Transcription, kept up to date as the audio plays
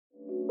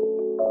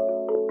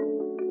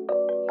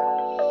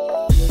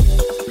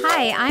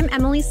Hi, I'm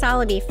Emily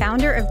Soloby,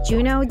 founder of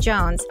Juno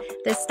Jones,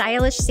 the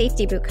stylish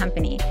safety boot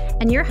company,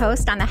 and your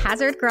host on the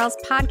Hazard Girls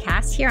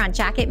podcast here on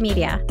Jacket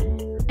Media.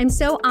 I'm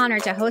so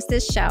honored to host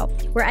this show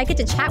where I get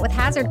to chat with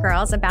Hazard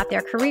Girls about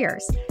their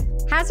careers.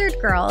 Hazard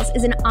Girls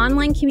is an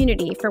online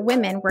community for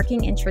women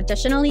working in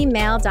traditionally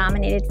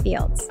male-dominated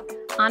fields.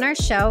 On our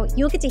show,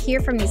 you'll get to hear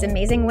from these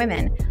amazing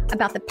women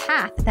about the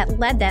path that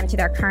led them to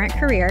their current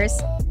careers,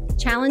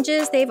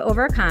 challenges they've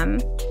overcome,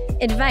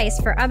 advice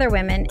for other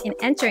women in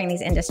entering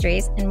these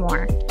industries, and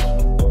more.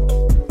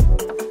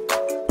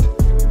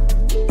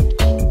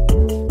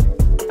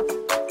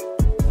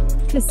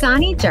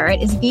 Kasani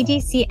Jarrett is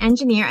VDC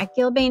engineer at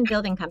Gilbane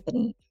Building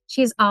Company.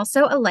 She is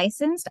also a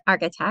licensed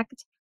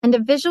architect and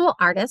a visual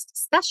artist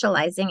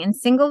specializing in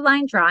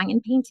single-line drawing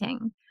and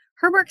painting.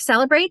 Her work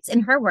celebrates,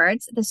 in her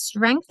words, the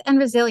strength and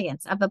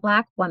resilience of the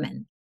Black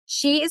woman.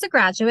 She is a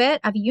graduate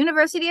of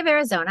University of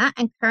Arizona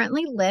and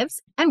currently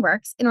lives and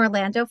works in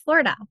Orlando,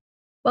 Florida.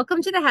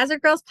 Welcome to the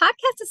Hazard Girls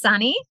podcast,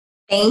 Asani.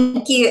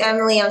 Thank you,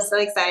 Emily. I'm so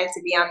excited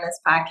to be on this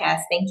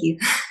podcast. Thank you.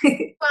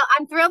 Well,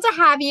 I'm thrilled to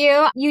have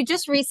you. You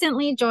just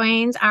recently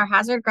joined our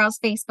Hazard Girls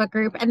Facebook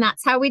group, and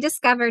that's how we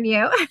discovered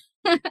you.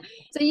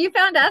 So you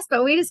found us,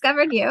 but we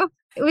discovered you.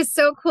 It was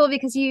so cool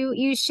because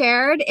you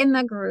shared in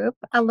the group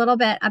a little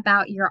bit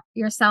about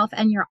yourself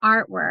and your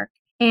artwork.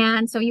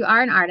 And so you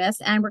are an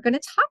artist, and we're going to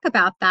talk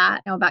about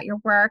that, about your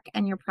work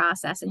and your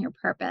process and your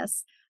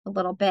purpose a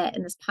little bit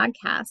in this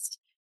podcast.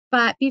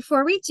 But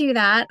before we do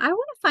that, I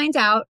want to find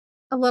out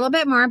a little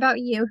bit more about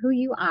you, who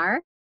you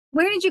are.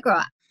 Where did you grow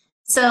up?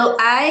 So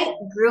I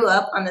grew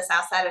up on the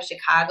south side of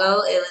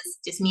Chicago. It was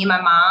just me and my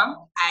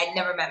mom. I'd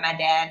never met my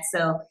dad.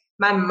 So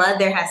my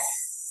mother has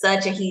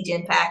such a huge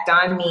impact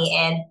on me.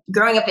 And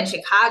growing up in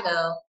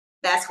Chicago,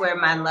 that's where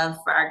my love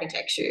for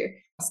architecture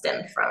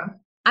stemmed from.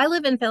 I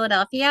live in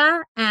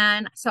Philadelphia,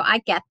 and so I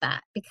get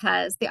that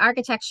because the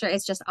architecture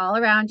is just all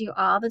around you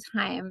all the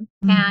time.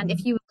 Mm-hmm. And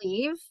if you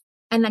leave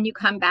and then you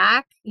come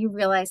back, you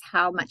realize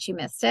how much you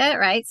missed it,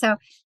 right? So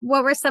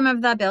what were some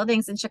of the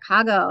buildings in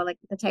Chicago, like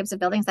the types of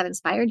buildings that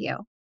inspired you?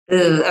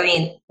 Ooh, I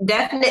mean,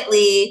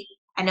 definitely,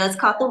 I know it's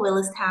called the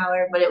Willis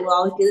Tower, but it will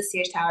always be the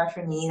Sears Tower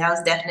for me. That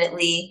was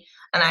definitely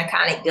an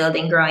iconic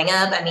building growing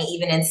up. I mean,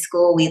 even in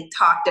school, we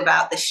talked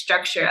about the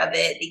structure of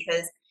it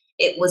because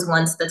it was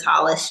once the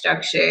tallest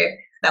structure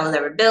that was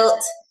ever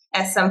built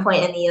at some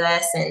point in the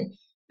US. And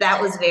that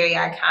was very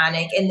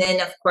iconic. And then,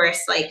 of course,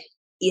 like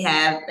you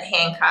have the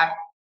Hancock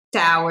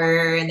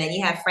Tower, and then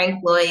you have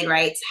Frank Lloyd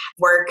Wright's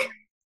work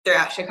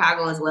throughout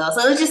Chicago as well.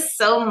 So it was just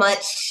so many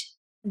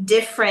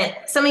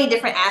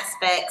different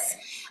aspects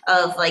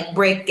of like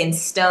brick and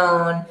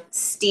stone,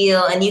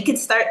 steel. And you could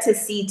start to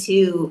see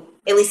too,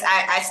 at least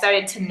I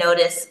started to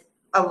notice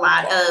a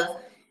lot of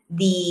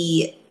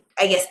the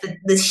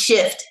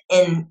shift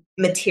in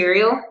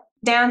material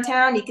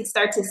downtown. You could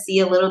start to see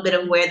a little bit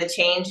of where the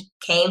change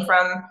came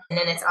from. And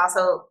then it's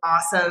also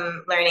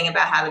awesome learning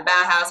about how the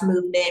Bauhaus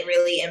movement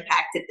really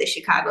impacted the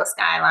Chicago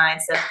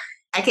skyline. So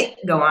I could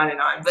go on and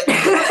on, but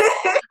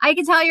I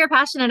can tell you're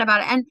passionate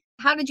about it. And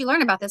how did you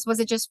learn about this? Was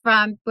it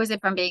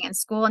from being in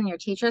school and your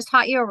teachers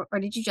taught you, or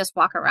did you just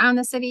walk around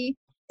the city?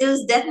 It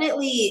was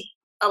definitely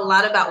a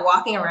lot about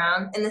walking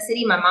around in the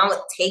city. My mom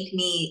would take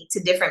me to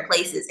different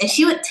places and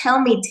she would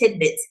tell me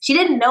tidbits. She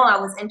didn't know I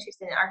was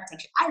interested in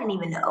architecture. I didn't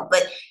even know,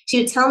 but she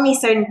would tell me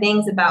certain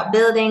things about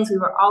buildings. We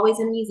were always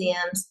in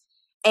museums.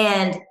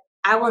 And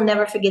I will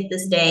never forget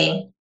this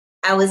day.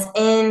 I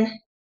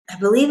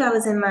believe I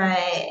was in my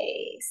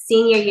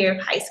senior year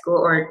of high school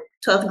or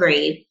 12th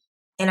grade.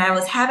 And I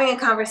was having a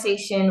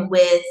conversation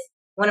with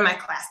one of my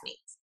classmates.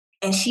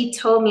 And she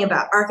told me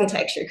about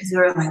architecture because we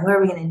were like, what are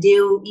we going to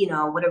do? You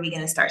know, what are we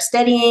going to start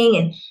studying?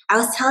 And I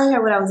was telling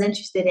her what I was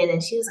interested in.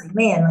 And she was like,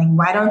 man, like,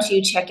 why don't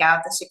you check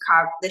out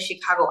the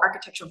Chicago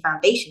Architectural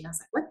Foundation? I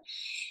was like, what?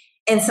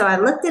 And so I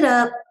looked it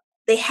up.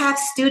 They have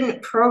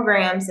student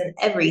programs and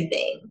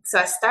everything. So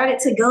I started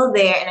to go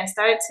there and I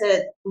started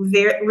to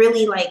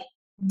really like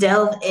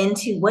delve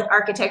into what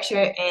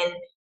architecture and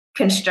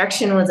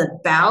construction was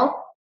about.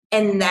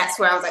 And that's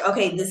where I was like,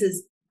 okay, this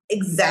is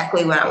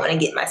exactly what I want to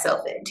get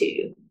myself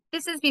into.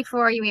 This is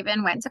before you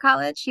even went to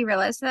college. You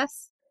realized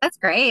this? That's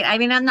great. I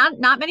mean,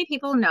 not many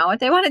people know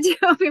what they want to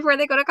do before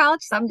they go to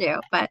college. Some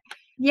do, but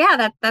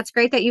yeah, that's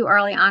great that you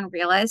early on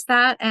realized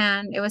that,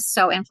 and it was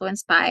so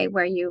influenced by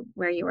where you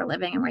were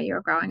living and where you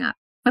were growing up.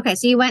 Okay,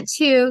 so you went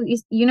to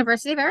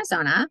University of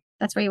Arizona.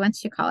 That's where you went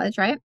to college,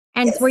 right?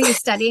 And yes. Were you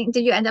studying?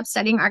 Did you end up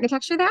studying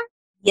architecture there?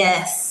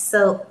 Yes.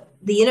 So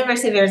the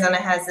University of Arizona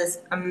has this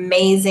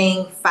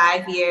amazing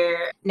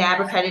 5-year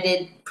NAB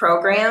accredited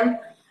program,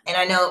 and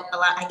I know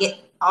I get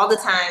all the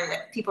time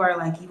that people are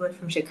like, you went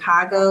from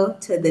Chicago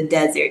to the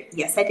desert.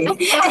 Yes, I did.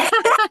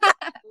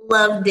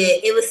 Loved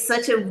it. It was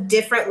such a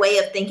different way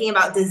of thinking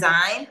about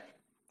design.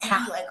 And I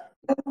was like,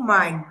 oh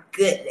my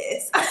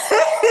goodness.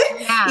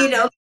 Yeah. You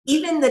know,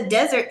 even the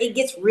desert, it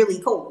gets really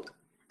cold.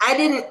 I've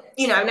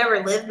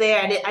never lived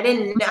there. I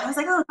didn't know. I was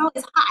like, oh, no,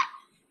 it's hot.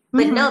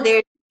 But no,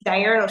 there's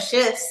diurnal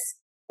shifts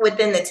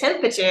within the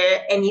temperature,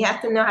 and you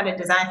have to know how to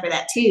design for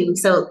that too.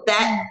 So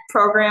that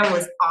program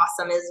was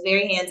awesome. It was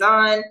very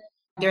hands-on.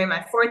 During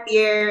my fourth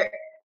year,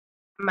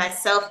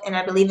 myself and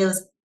I believe it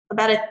was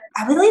about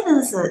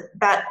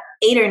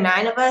 8 or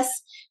 9 of us,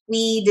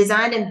 we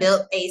designed and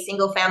built a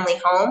single family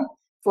home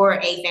for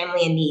a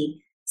family in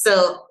need.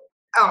 So,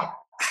 oh,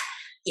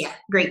 yeah,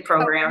 great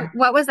program.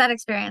 What was that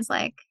experience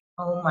like?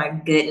 Oh my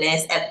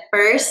goodness. At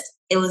first,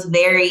 it was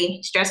very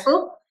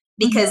stressful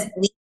because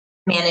we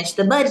managed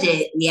the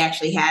budget. We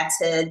actually had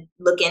to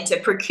look into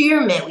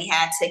procurement. We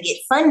had to get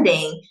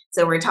funding.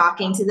 So we're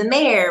talking to the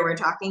mayor, we're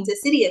talking to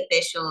city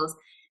officials.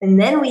 And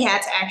then we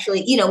had to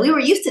actually, we were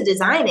used to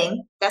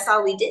designing. That's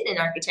all we did in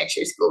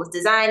architecture school was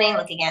designing,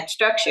 looking at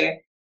structure.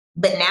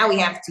 But now we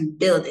have to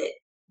build it.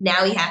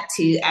 Now we have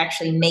to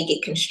actually make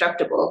it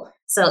constructible.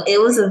 So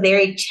it was a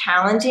very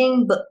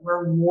challenging but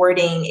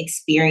rewarding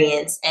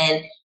experience.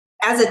 And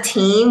as a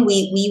team,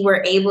 we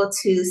were able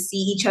to see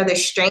each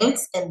other's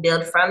strengths and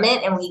build from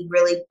it. And we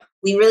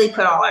really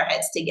put all our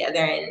heads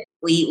together and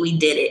we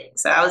did it.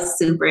 So I was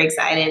super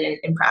excited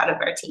and proud of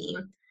our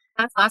team.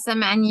 That's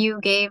awesome. And you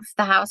gave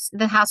the house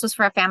was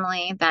for a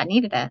family that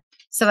needed it.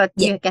 So that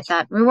you get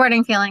that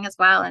rewarding feeling as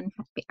well and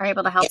are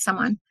able to help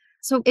someone.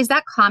 So is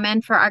that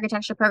common for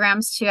architecture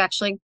programs to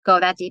actually go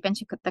that deep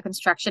into the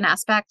construction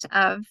aspect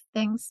of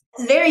things?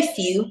 Very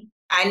few.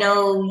 I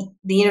know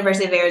the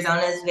University of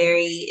Arizona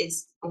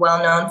is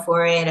well known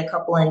for it, a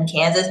couple in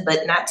Kansas,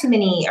 but not too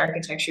many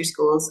architecture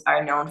schools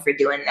are known for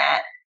doing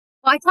that.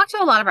 Well, I talk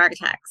to a lot of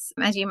architects,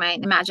 as you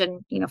might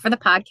imagine, for the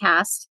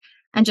podcast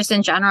and just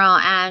in general.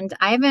 And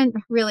I haven't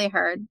really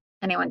heard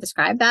anyone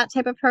describe that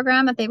type of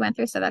program that they went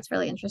through. So that's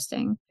really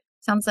interesting.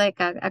 Sounds like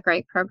a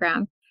great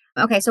program.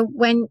 Okay, so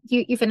when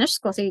you finished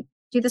school, so you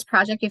do this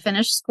project, you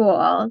finish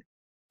school,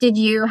 did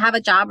you have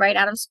a job right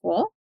out of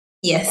school?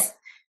 Yes.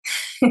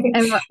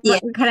 And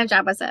what kind of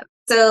job was it?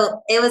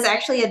 So it was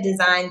actually a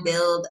design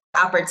build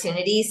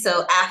opportunity.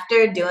 So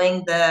after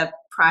doing the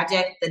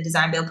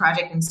design build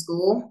project in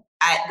school,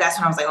 that's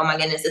when I was like, oh my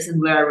goodness, this is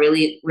what I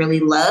really, really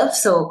love.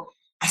 So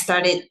I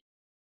started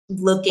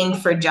looking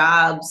for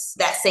jobs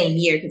that same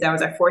year because that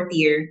was our fourth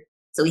year.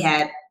 So we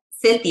had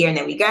fifth year and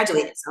then we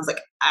graduated. So I was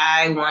like,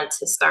 I want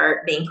to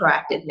start being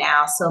proactive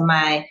now. So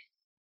my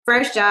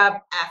first job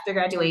after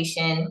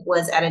graduation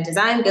was at a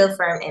design build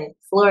firm in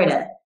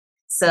Florida.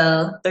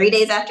 So 3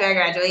 days after I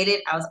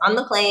graduated, I was on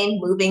the plane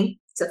moving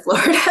to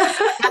Florida.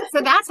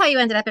 So that's how you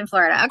ended up in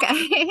Florida.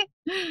 Okay.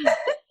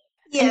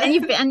 Yeah.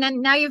 And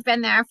then now you've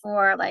been there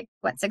for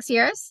 6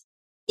 years?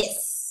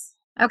 Yes.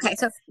 Okay. Yes.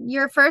 So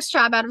your first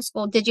job out of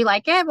school, did you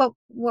like it?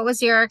 What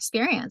was your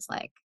experience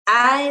like?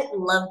 I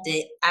loved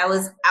it. I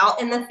was out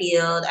in the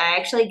field. I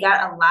actually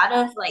got a lot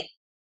of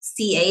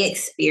CA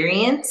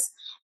experience,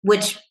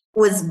 which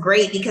was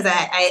great because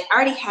I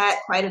already had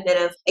quite a bit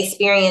of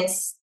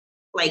experience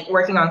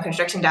working on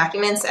construction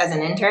documents as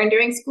an intern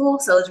during school.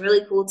 So it was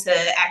really cool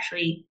to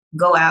actually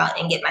go out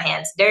and get my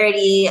hands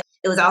dirty.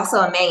 It was also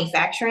a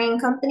manufacturing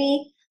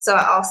company. So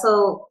I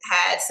also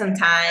had some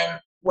time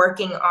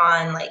working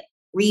on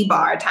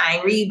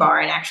tying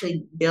rebar and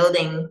actually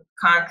building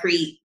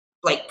concrete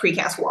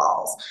precast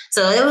walls.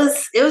 So it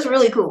was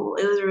really cool.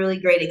 It was a really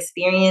great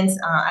experience.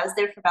 I was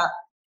there for about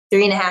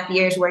 3.5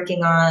 years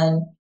working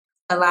on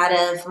a lot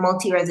of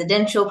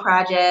multi-residential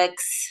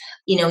projects.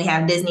 We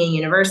have Disney and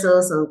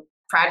Universal, so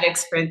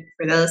projects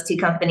for those two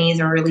companies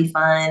are really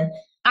fun.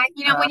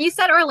 When you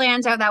said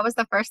Orlando, that was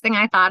the first thing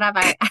I thought of.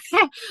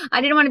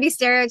 I didn't want to be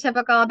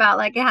stereotypical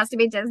about it has to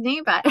be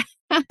Disney, but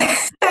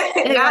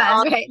it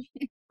was, right?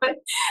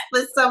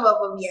 But some of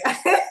them, yeah.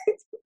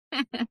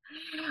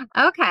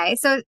 Okay,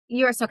 so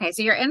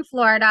you're in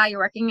Florida. You're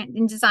working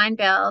in design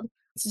build.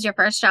 This is your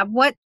first job.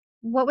 What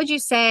would you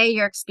say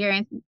your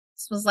experience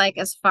was like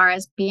as far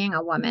as being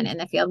a woman in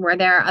the field? Were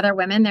there other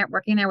women there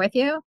working there with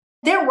you?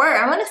 There were.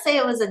 I want to say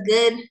it was a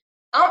good,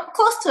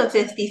 close to a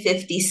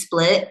 50-50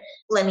 split.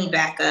 Let me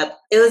back up.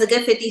 It was a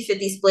good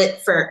 50-50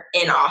 split for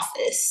in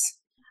office,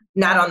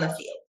 not on the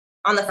field.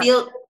 On the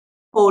field,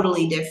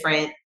 totally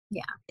different.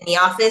 Yeah. In the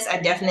office, I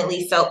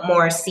definitely felt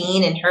more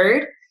seen and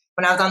heard.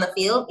 When I was on the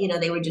field,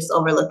 they would just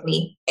overlook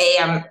me.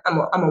 I'm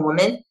a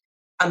woman.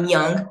 I'm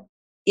young.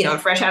 I'm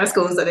fresh out of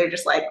school, so they're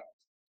just like,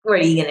 "What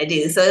are you gonna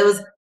do?" So it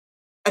was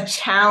a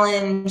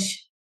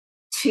challenge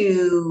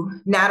to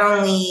not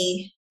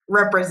only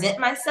represent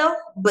myself,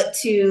 but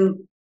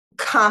to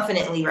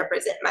confidently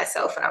represent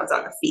myself when I was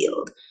on the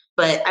field.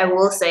 But I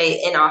will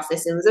say in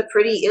office, it was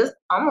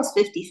almost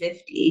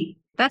 50-50.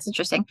 That's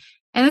interesting.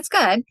 And it's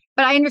good.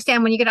 But I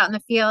understand when you get out in the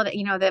field,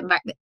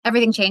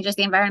 everything changes.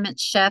 The environment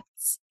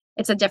shifts.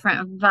 It's a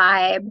different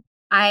vibe.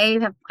 I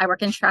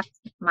work in truck.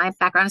 My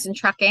background is in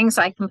trucking,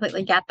 so I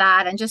completely get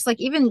that. And just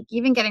even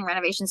getting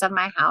renovations of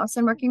my house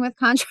and working with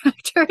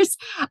contractors,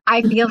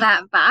 I feel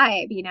that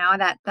vibe.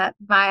 That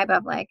vibe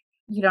of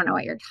you don't know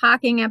what you're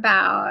talking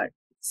about.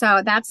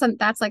 So that's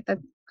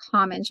the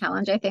common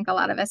challenge I think a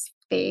lot of us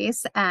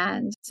face.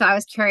 And so I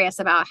was curious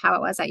about how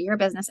it was at your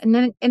business. And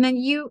then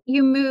you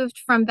moved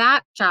from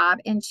that job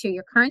into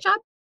your current job?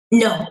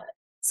 No.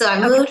 So I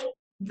moved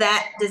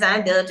that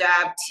design build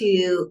job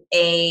to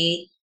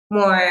a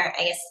more,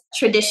 I guess,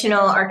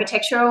 traditional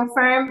architectural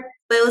firm,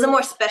 but it was a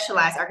more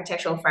specialized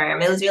architectural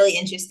firm. It was really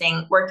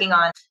interesting working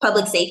on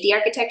public safety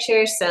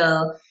architecture.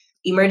 So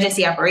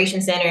emergency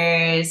operation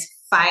centers,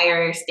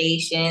 fire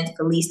stations,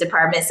 police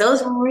departments. So it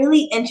was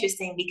really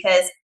interesting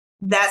because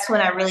that's when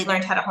I really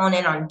learned how to hone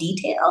in on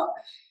detail.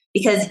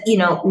 Because,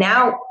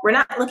 now we're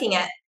not looking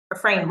at a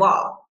framed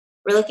wall.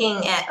 We're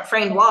looking at a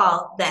framed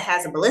wall that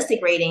has a ballistic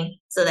rating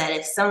so that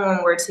if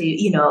someone were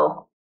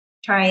to,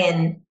 try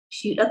and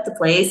shoot up the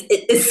place,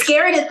 it's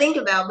scary to think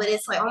about, but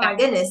it's like, oh my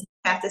goodness,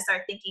 you have to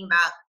start thinking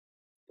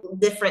about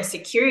different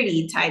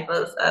security type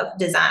of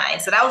design.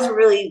 So that was a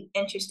really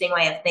interesting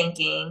way of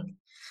thinking.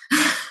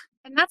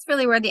 And that's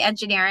really where the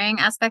engineering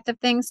aspect of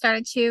things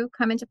started to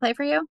come into play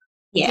for you?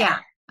 Yeah.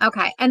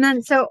 Okay. And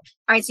then, so, all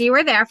right, so you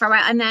were there for a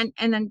while, and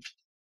then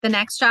the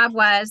next job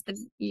was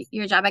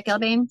your job at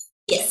Gilbane?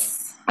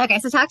 Yes. Okay.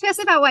 So talk to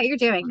us about what you're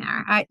doing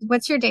there.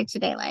 What's your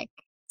day-to-day like?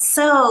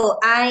 So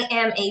I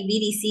am a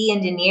VDC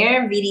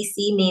engineer.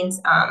 VDC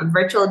means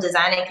virtual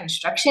design and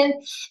construction.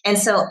 And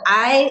so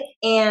I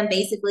am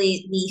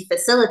basically the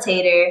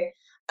facilitator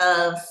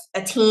of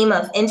a team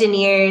of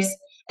engineers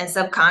and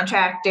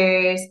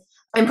subcontractors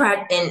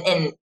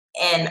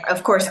and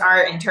of course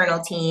our internal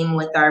team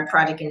with our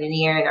project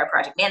engineer and our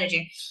project manager.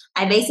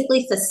 I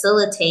basically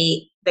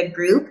facilitate the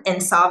group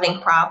in solving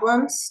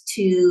problems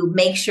to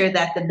make sure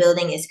that the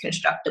building is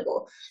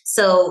constructible.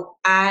 So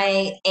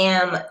I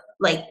am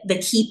like the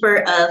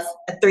keeper of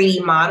a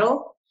 3D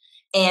model.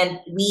 And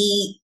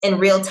we, in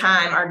real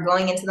time, are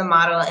going into the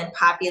model and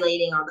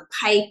populating all the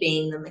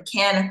piping, the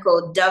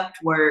mechanical duct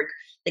work,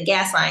 the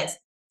gas lines,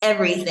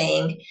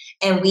 everything.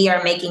 And we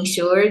are making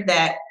sure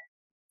that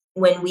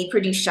when we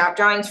produce shop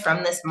drawings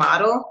from this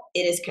model,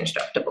 it is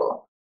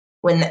constructible.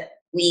 When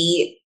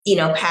we,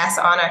 pass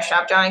on our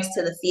shop drawings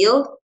to the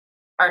field,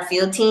 our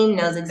field team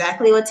knows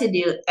exactly what to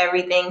do.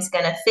 Everything's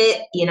going to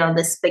fit.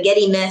 The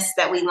spaghetti mess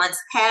that we once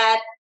had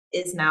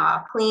is now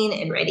all clean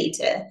and ready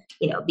to,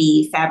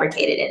 be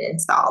fabricated and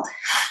installed.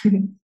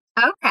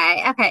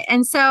 Okay.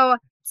 And so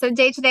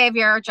day to day of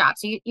your job,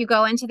 so you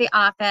go into the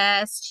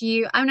office.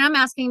 I'm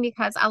asking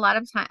because a lot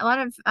of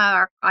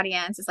our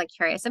audience is like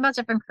curious about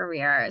different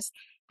careers,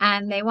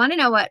 and they want to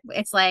know what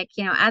it's like,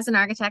 as an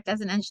architect,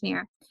 as an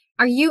engineer.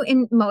 Are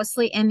you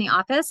mostly in the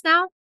office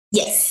now?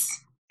 Yes.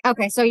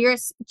 Okay, so do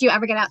you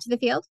ever get out to the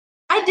field?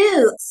 I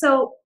do.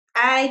 So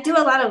I do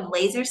a lot of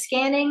laser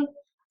scanning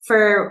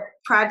for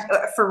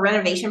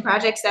renovation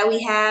projects that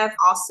we have.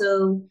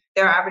 Also,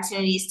 there are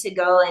opportunities to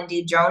go and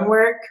do drone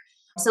work.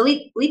 So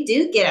we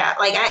do get out.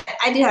 Like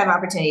I do have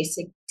opportunities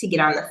to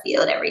get on the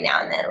field every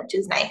now and then, which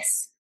is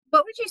nice.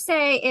 What would you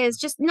say is,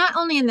 just not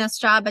only in this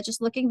job, but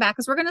just looking back,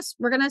 because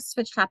we're gonna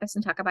switch topics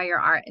and talk about your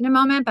art in a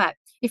moment. But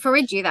before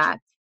we do that,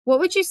 what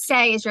would you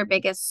say is your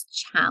biggest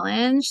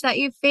challenge that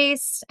you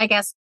faced, I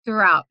guess,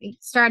 throughout,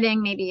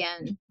 starting maybe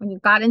when you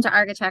got into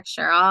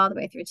architecture all the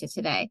way through to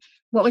today?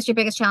 What was your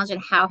biggest challenge,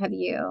 and how have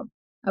you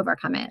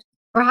overcome it,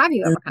 or have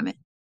you overcome it?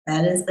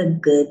 That is a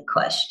good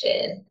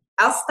question.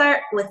 I'll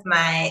start with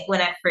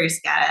when I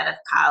first got out of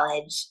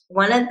college.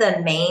 One of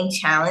the main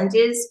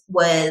challenges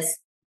was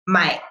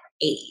my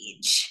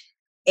age.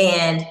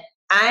 And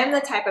I'm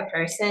the type of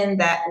person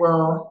that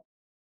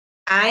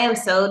I am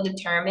so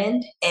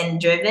determined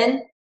and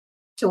driven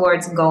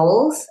towards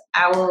goals.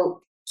 I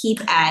will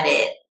keep at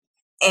it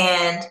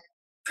and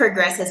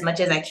progress as much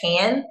as I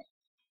can.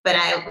 But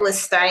I was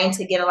starting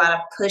to get a lot of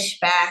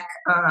pushback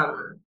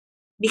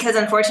because,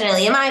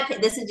 unfortunately,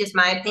 this is just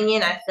my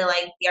opinion, I feel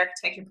like the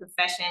architecture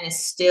profession is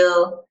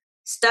still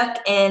stuck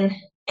in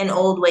an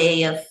old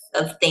way of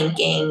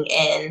thinking.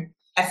 And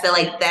I feel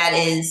like that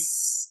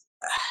is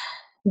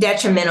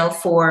detrimental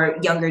for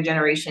younger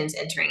generations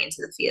entering into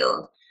the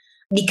field,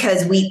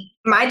 because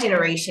my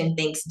generation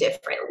thinks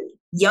differently.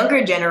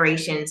 Younger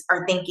generations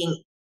are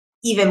thinking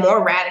even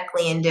more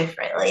radically and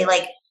differently.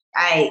 Like,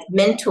 I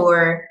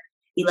mentor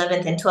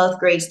 11th and 12th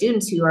grade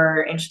students who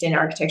are interested in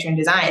architecture and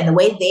design, and the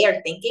way they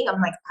are thinking, I'm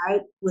like,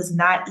 I was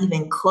not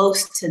even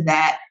close to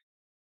that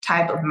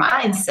type of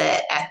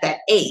mindset at that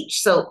age.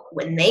 So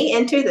when they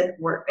enter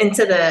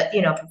into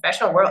the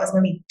professional world, it's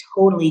going to be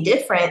totally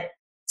different.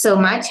 So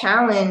my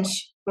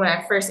challenge when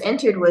I first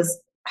entered was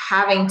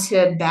having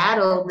to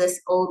battle this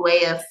old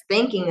way of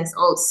thinking, this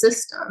old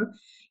system,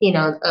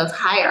 of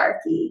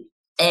hierarchy.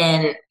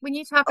 And when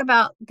you talk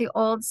about the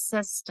old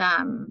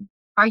system,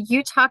 are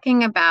you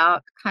talking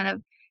about kind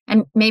of,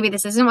 and maybe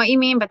this isn't what you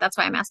mean, but that's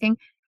why I'm asking,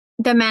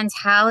 the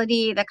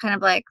mentality, the kind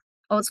of like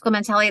old school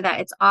mentality that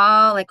it's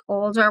all like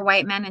older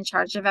white men in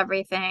charge of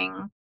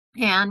everything,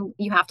 and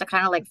you have to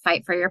kind of like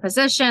fight for your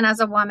position as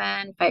a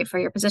woman, fight for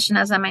your position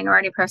as a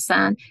minority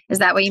person? Is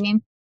that what you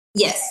mean?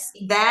 Yes,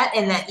 that,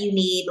 and that you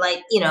need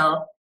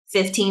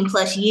 15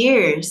 plus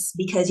years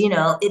because,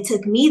 it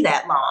took me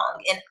that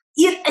long. And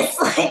it's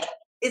like,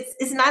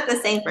 it's not the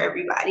same for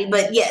everybody,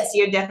 but yes,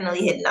 you're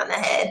definitely hitting on the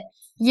head.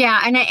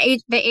 Yeah. And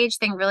the age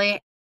thing really,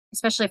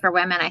 especially for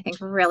women, I think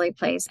really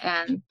plays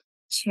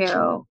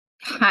into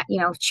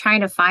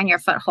trying to find your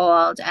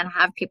foothold and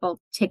have people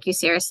take you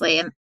seriously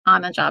and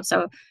on the job.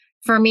 So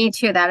for me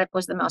too, that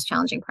was the most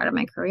challenging part of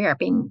my career,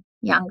 being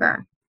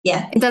younger.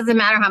 Yeah. It doesn't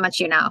matter how much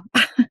you know.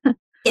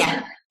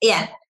 Yeah.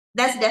 Yeah.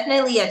 That's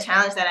definitely a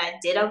challenge that I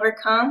did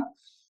overcome.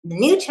 The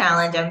new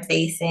challenge I'm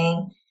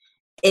facing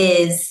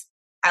is,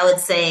 I would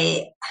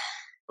say,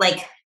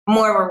 like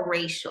more of a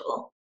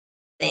racial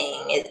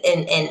thing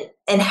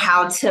and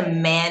how to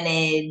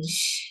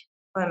manage,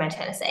 what am I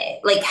trying to say?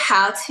 Like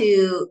how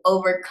to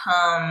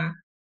overcome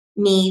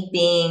me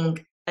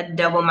being a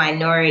double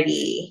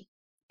minority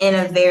in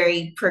a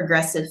very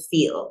progressive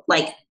field,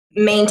 like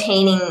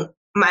maintaining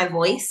my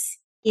voice.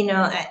 I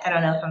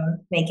don't know if I'm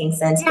making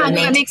sense, Yeah, but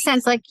no, it makes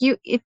sense. Like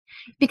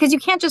because you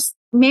can't just,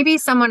 maybe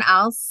someone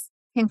else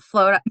can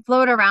float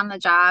around the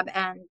job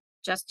and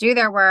just do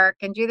their work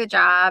and do the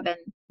job and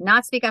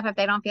not speak up if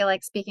they don't feel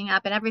like speaking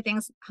up and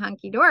everything's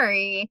hunky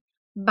dory.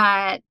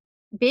 But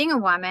being a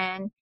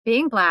woman,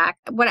 being Black,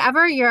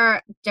 whatever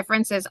your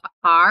differences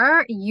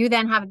are, you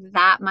then have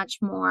that much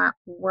more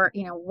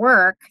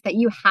work that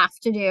you have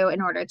to do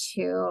in order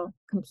to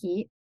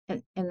compete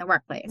in the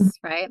workplace,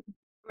 right?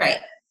 right,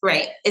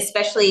 right.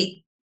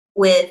 Especially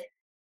with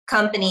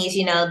companies,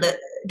 the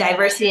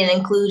diversity and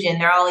inclusion,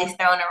 they're always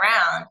thrown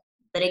around,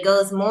 but it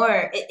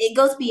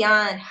goes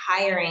beyond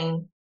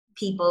hiring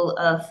people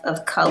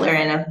of color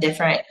and of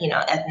different,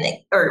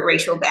 ethnic or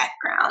racial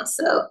backgrounds.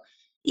 So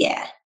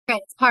yeah.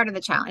 Right. It's part of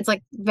the challenge. It's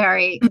like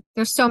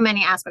there's so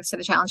many aspects to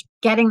the challenge.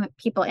 Getting the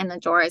people in the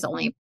door is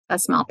only a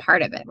small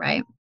part of it,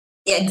 right?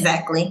 Yeah,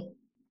 exactly.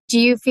 Do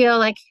you feel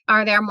like,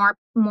 are there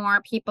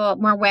more people,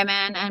 more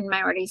women and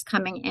minorities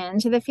coming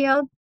into the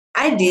field?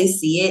 I do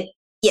see it.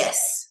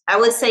 Yes, I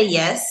would say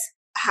yes.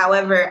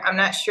 However, I'm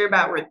not sure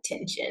about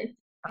retention.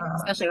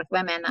 Especially with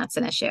women, that's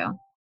an issue.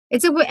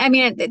 It's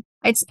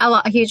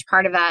a huge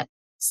part of that.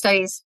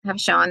 Studies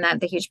have shown that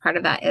the huge part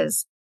of that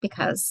is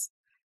because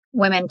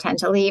women tend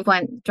to leave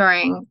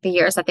during the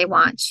years that they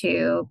want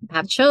to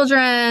have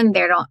children.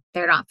 They're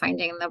not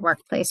finding the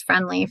workplace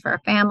friendly for a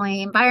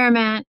family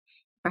environment,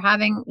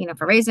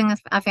 for raising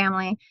a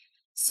family.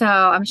 So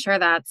I'm sure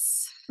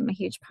that's a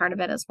huge part of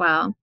it as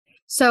well.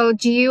 So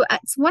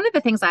it's one of the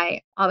things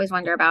I always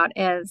wonder about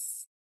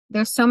is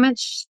there's so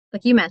much,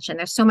 like you mentioned,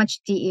 there's so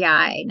much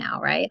DEI now,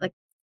 right? Like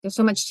there's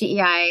so much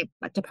DEI,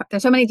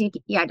 there's so many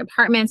DEI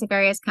departments at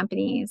various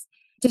companies.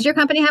 Does your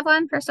company have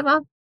one, first of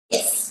all?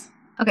 Yes.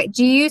 Okay.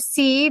 Do you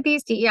see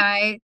these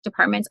DEI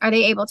departments? Are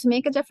they able to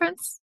make a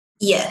difference?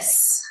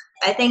 Yes,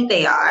 I think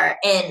they are.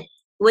 And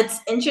what's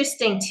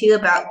interesting too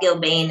about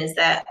Gilbane is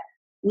that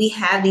we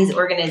have these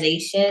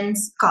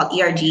organizations called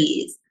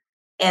ERGs,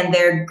 and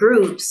they're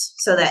groups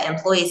so that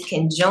employees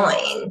can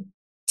join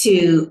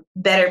to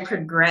better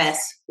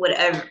progress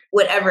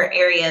whatever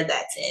area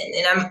that's in.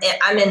 And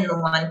I'm in the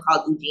one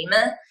called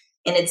Ujima,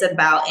 and it's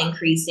about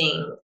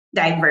increasing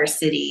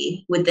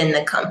diversity within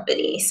the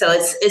company. So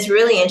it's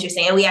really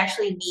interesting. And we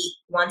actually meet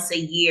once a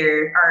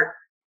year. Or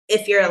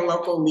if you're a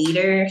local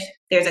leader,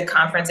 there's a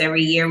conference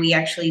every year. We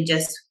actually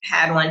just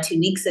had one 2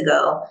 weeks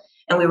ago,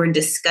 and we were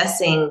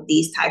discussing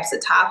these types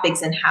of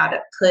topics and how to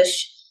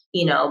push,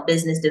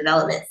 business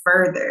development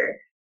further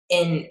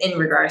in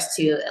regards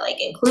to like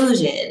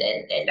inclusion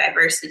and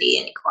diversity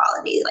and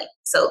equality. Like,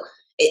 so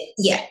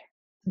yeah,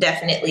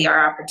 definitely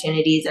are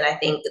opportunities. And I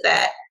think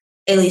that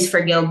at least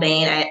for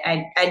Gilbane,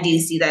 I do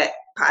see that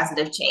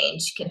positive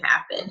change can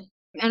happen.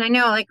 And I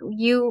know, like,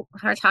 you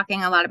are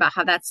talking a lot about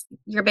how that's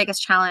your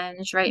biggest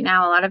challenge right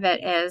now. A lot of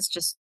it is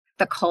just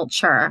the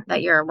culture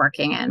that you're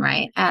working in,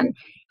 right? And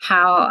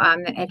how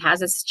it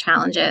has its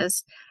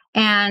challenges.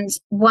 And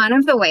one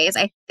of the ways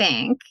I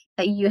think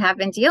that you have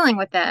been dealing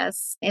with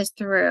this is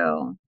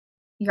through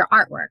your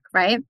artwork,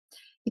 right?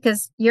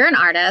 Because you're an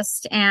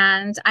artist,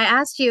 and I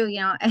asked you,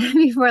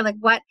 before, like,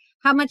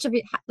 how much of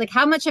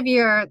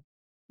your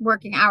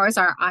working hours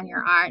are on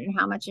your art, and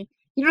how much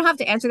you don't have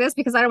to answer this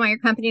because I don't want your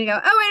company to go,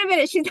 oh, wait a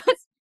minute,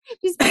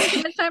 she's spending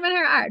too much time on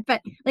her art.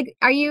 But like,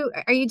 are you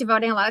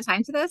devoting a lot of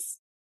time to this?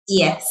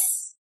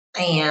 Yes,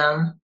 I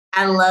am.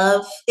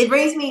 It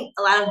brings me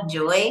a lot of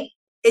joy.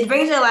 It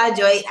brings me a lot of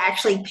joy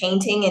actually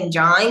painting and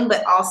drawing,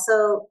 but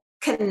also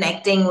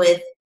connecting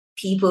with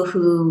people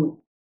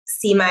who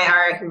see my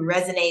art, who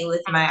resonate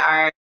with my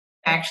art,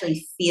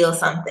 actually feel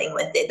something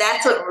with it.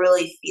 That's what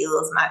really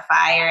fuels my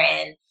fire.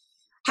 And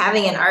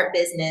having an art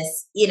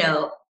business,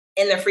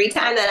 in the free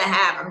time that I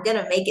have, I'm going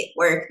to make it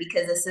work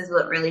because this is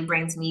what really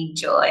brings me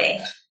joy.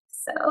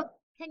 So,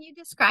 can you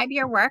describe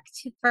your work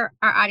for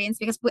our audience?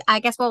 Because I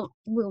guess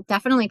we'll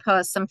definitely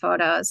post some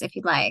photos if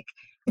you'd like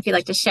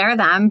to share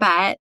them.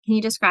 But can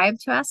you describe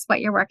to us what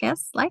your work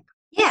is like?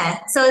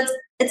 Yeah, so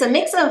it's a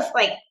mix of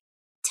like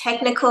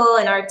technical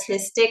and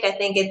artistic. I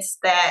think it's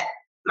that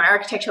my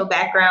architectural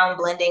background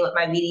blending with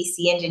my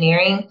VDC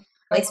engineering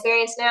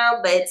experience now,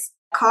 but it's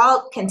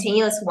called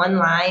continuous one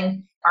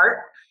line art.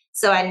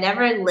 So I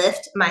never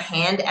lift my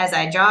hand as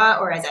I draw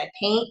or as I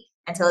paint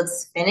until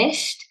it's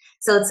finished.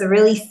 So it's a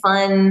really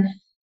fun,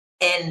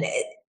 and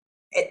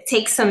it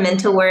takes some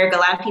mental work. A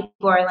lot of people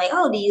are like,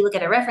 oh, do you look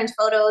at a reference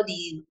photo? Do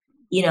you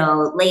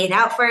lay it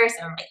out first.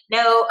 And I'm like,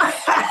 no,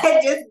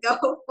 I just go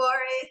for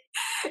it.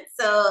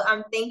 So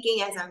I'm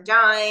thinking as I'm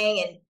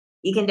drawing, and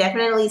you can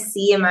definitely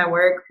see in my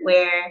work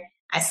where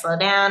I slow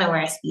down and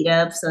where I speed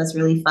up. So it's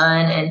really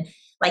fun. And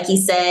like you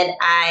said,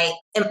 I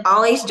am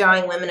always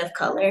drawing women of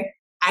color.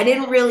 I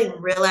didn't really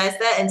realize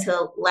that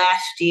until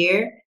last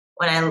year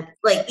when I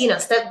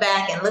stepped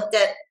back and looked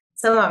at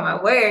some of my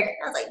work.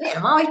 I was like, man,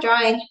 I'm always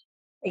drawing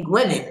like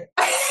women.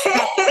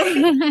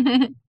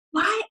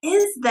 Why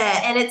is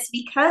that? And it's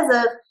because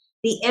of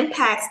the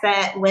impacts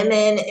that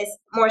women, is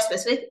more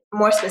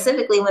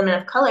specifically women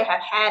of color,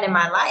 have had in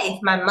my life.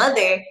 My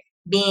mother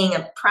being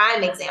a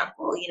prime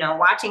example,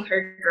 watching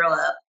her grow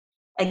up.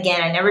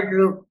 Again, I never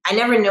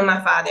knew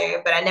my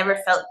father, but I never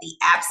felt the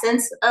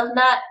absence of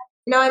not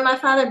knowing my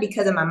father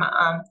because of my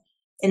mom.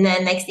 And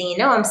then next thing you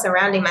know, I'm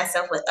surrounding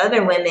myself with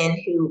other women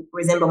who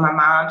resemble my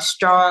mom,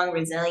 strong,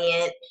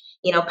 resilient,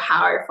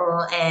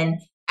 powerful. And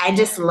I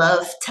just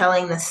love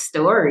telling the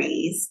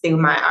stories through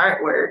my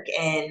artwork.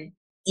 And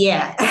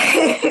yeah.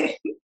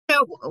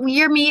 So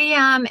your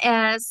medium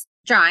is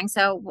drawing.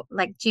 So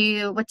what do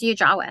you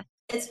draw with?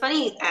 It's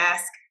funny you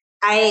ask.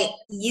 I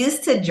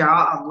used to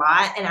draw a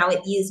lot, and I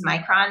would use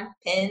micron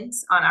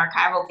pens on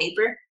archival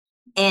paper.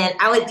 And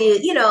I would do,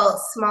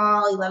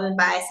 small 11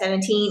 by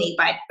 17,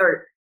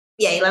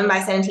 11 by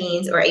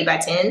 17s or 8 by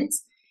 10s.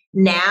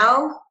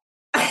 Now,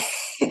 I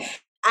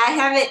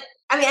haven't,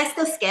 I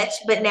still sketch,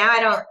 but now I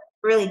don't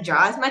really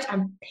draw as much.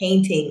 I'm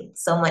painting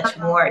so much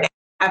more.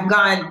 I've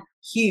gone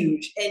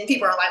huge, and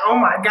people are like, oh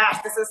my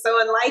gosh, this is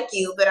so unlike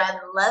you, but I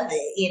love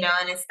it,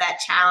 and it's that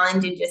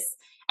challenge, and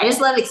I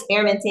just love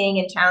experimenting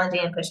and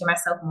challenging and pushing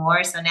myself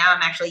more. So now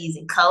I'm actually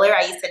using color.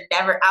 I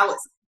was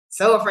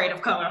so afraid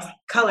of color. I was like,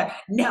 color,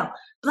 no,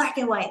 black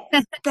and white.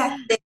 That's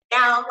it.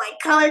 Now I'm like,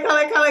 color,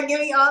 give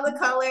me all the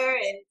color.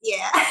 And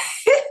yeah.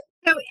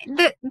 So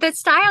the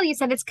style, you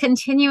said it's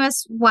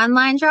continuous one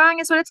line drawing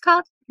is what it's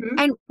called. Mm-hmm.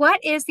 And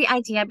what is the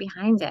idea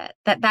behind it?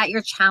 That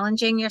you're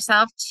challenging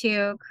yourself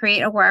to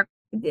create a work?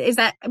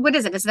 What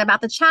is it? Is it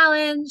about the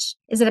challenge?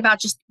 Is it about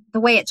just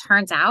the way it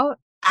turns out?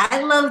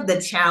 I love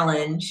the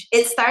challenge.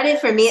 It started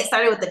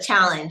with the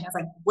challenge. I was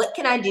like, what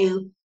can I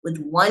do with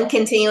one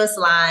continuous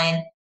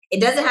line? It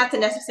doesn't have to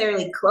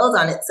necessarily close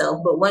on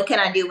itself, but what can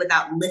I do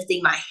without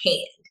lifting my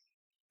hand?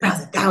 And I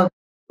was like, that would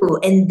be cool.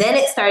 And then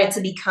it started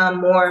to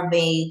become more of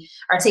a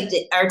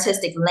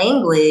artistic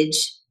language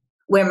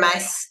where my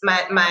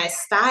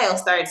style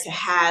started to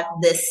have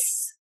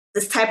this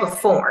type of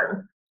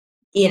form.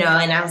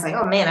 And I was like,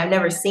 oh man, I've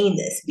never seen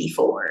this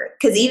before.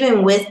 Because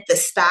even with the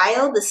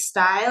style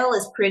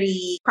is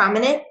pretty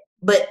prominent,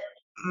 but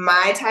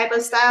my type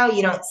of style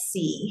you don't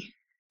see.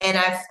 And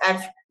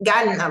I've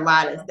gotten a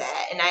lot of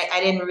that, and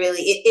I didn't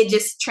really. It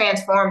just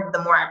transformed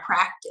the more I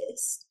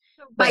practiced.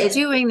 By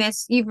doing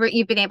this,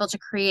 you've been able to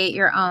create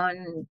your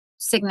own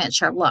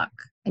signature look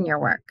in your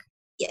work.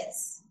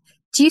 Yes.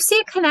 Do you see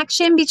a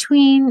connection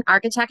between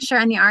architecture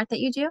and the art that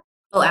you do?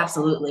 Oh,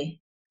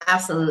 absolutely,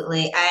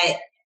 absolutely.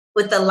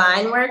 With the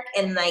line work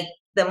and like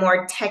the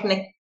more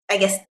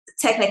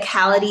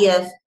technicality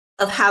of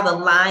how the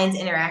lines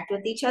interact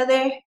with each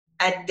other,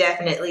 I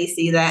definitely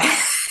see that.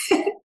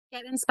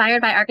 Get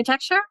inspired by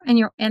architecture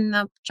in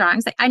the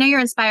drawings. I know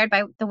you're inspired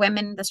by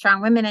the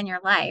strong women in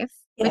your life,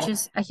 which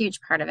is a huge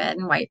part of it,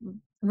 and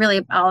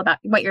really all about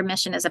what your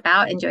mission is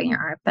about in doing your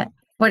art. But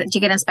what did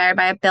you get inspired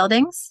by?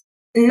 Buildings?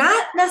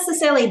 Not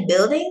necessarily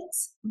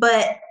buildings,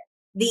 but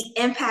the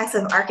impacts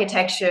of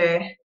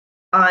architecture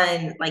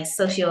on like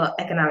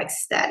socioeconomic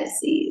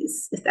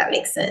statuses, if that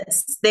makes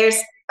sense. There's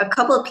a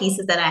couple of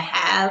pieces that I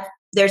have.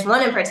 There's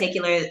one in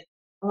particular,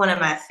 one of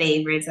my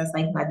favorites, that's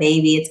like my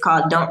baby. It's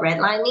called Don't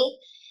Redline Me.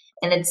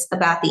 And it's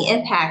about the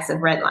impacts of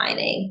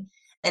redlining.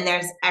 And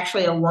there's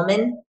actually a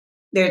woman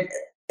there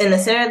in the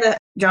center of the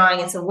drawing.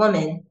 It's a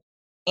woman,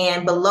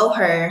 and below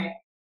her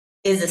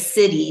is a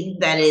city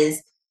that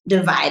is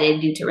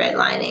divided due to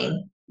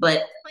redlining.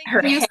 But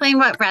can you explain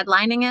what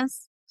redlining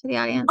is to the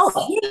audience?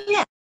 Oh,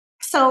 yeah.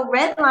 So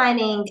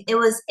redlining, it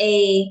was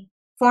a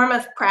form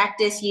of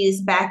practice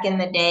used back in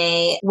the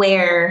day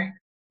where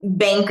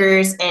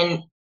bankers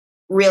and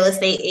real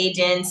estate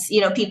agents,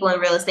 people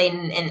in real estate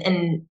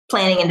and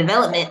planning and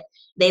development,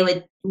 they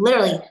would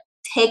literally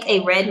take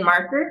a red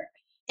marker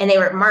and they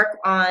would mark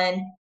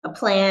on a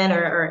plan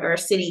or a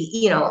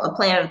city, a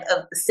plan of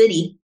the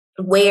city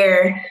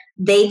where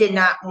they did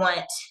not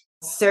want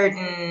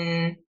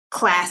certain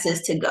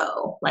classes to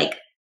go. Like,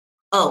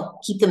 oh,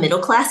 keep the middle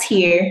class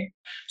here,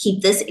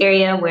 keep this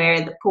area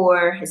where the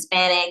poor,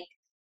 Hispanic,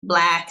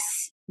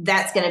 Blacks,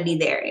 that's going to be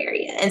their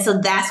area. And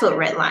so that's what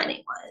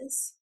redlining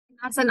was.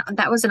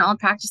 That was an old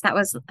practice that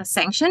was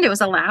sanctioned. It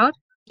was allowed.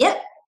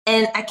 Yep.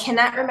 And I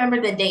cannot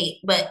remember the date,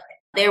 but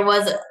there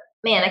was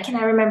I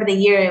cannot remember the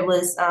year it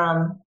was,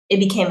 it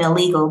became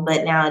illegal,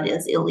 but now it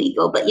is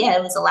illegal. But yeah,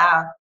 it was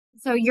allowed.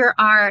 So your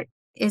art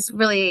is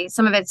really,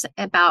 some of it's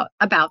about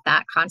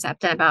that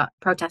concept and about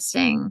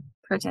protesting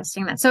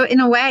that. So in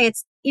a way,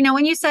 it's,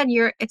 when you said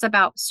it's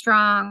about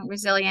strong,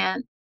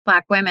 resilient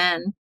Black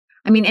women,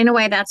 I mean, in a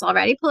way that's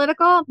already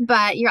political,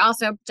 but you're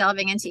also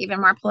delving into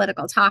even more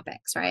political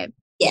topics, right?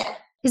 Yeah.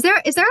 Is there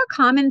a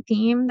common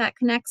theme that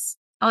connects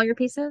all your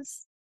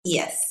pieces?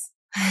 Yes.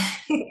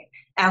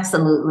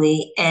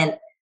 Absolutely. And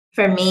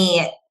for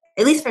me,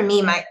 at least for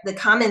me, the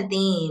common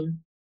theme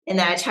and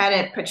that I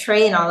try to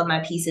portray in all of my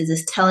pieces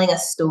is telling a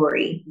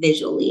story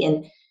visually.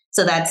 And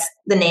so that's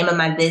the name of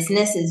my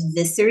business is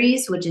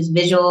Viseries, which is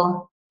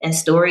visual and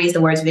stories,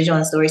 the words visual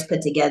and stories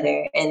put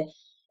together. And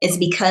it's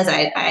because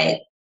I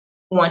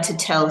want to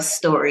tell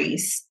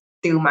stories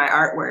through my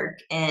artwork.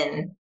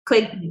 And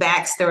quick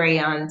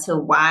backstory on to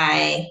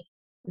why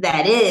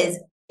that is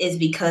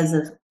because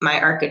of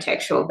my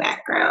architectural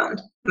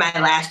background. My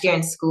last year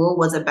in school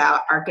was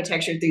about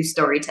architecture through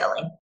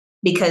storytelling,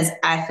 because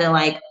I feel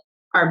like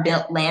our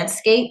built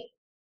landscape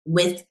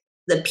with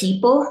the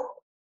people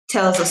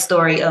tells a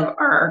story of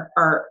our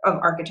of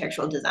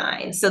architectural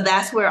design. So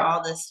that's where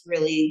all this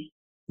really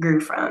grew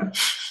from.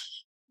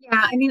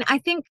 Yeah, I mean, I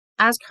think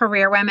as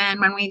career women,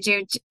 when we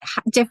do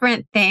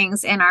different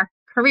things in our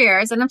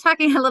careers, and I'm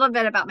talking a little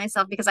bit about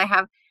myself because I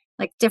have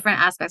like different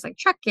aspects like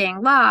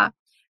trucking, law,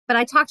 but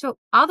I talk to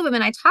all the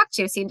women I talk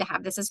to seem to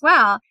have this as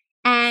well.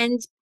 And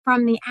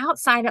from the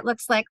outside, it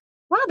looks like,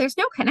 wow, there's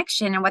no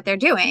connection in what they're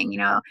doing. You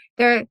know,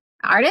 they're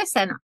artists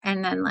and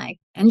then like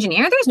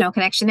engineer, there's no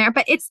connection there.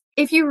 But it's,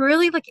 if you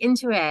really look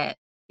into it,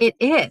 it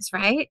is,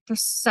 right?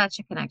 There's such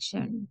a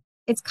connection.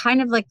 It's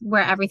kind of like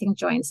where everything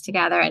joins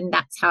together, and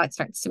that's how it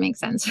starts to make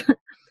sense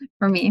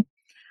for me.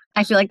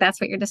 I feel like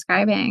that's what you're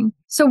describing.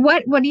 So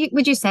what would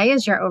you say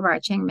is your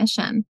overarching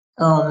mission?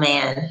 Oh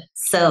man.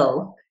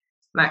 So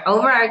my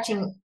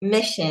overarching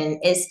mission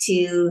is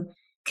to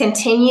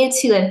continue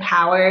to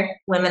empower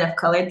women of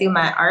color through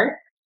my art.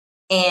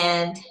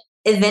 And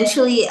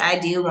eventually I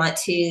do want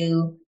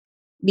to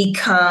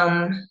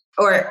become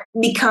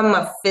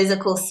a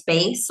physical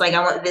space. Like I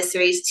want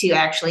Viseries to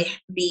actually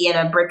be in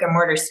a brick and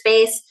mortar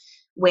space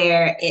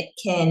where it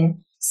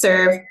can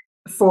serve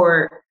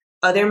for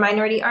other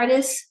minority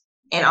artists,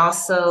 and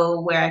also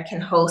where I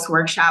can host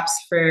workshops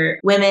for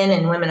women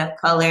and women of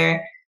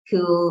color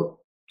who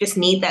just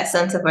need that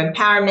sense of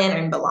empowerment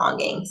and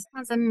belonging.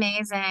 That's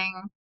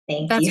amazing.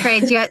 Thank That's you.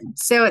 great.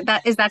 So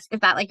is that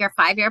like your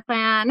 5-year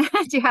plan?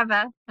 Do you have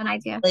an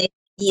idea?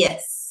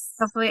 Yes.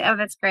 Hopefully. Oh,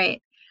 that's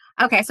great.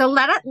 Okay, so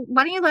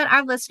why don't you let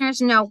our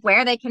listeners know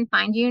where they can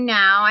find you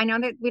now? I know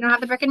that we don't have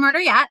the brick and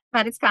mortar yet,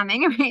 but it's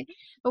coming, right?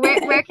 But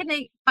where can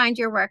they find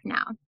your work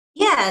now?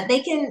 Yeah,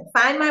 they can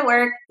find my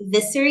work,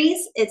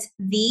 Viseries. It's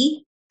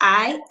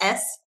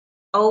VISORIES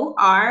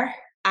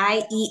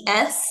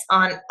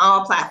on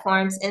all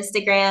platforms.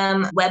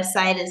 Instagram,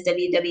 website is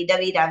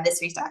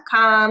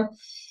www.viseries.com,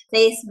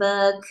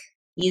 Facebook,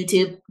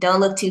 YouTube. Don't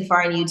look too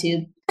far on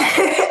YouTube,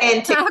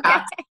 and TikTok. Okay.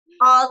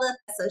 All the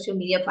social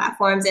media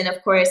platforms. And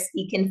of course,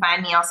 you can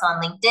find me also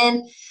on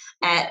LinkedIn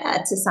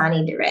at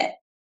Tasani Durrett.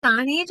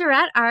 Tasani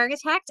Durrett,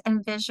 architect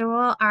and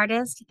visual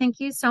artist.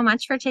 Thank you so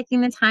much for taking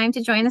the time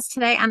to join us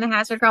today on the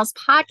Hazard Girls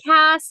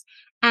podcast,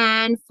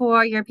 and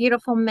for your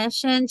beautiful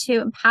mission to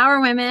empower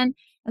women,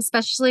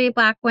 especially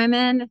Black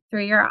women,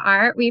 through your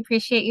art. We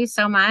appreciate you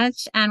so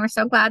much. And we're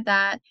so glad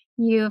that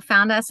you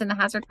found us in the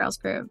Hazard Girls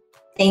group.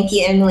 Thank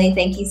you, Emily.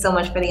 Thank you so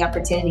much for the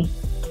opportunity.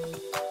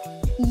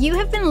 You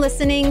have been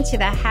listening to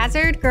the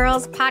Hazard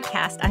Girls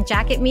podcast on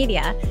Jacket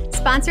Media,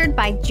 sponsored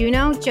by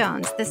Juno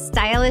Jones, the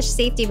stylish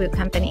safety boot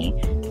company.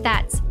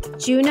 That's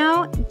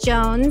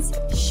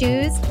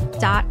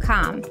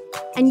JunoJonesShoes.com.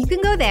 And you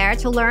can go there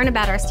to learn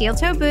about our steel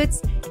toe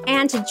boots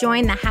and to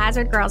join the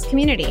Hazard Girls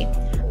community.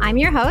 I'm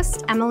your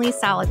host, Emily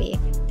Soloby.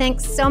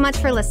 Thanks so much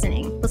for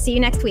listening. We'll see you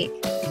next week.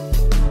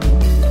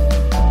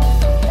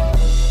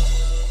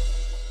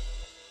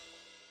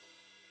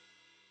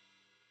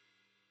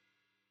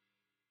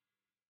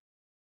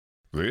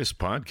 This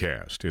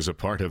podcast is a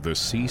part of the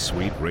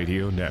C-Suite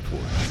Radio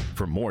Network.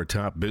 For more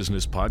top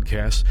business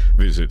podcasts,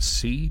 visit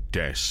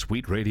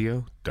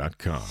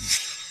c-suiteradio.com.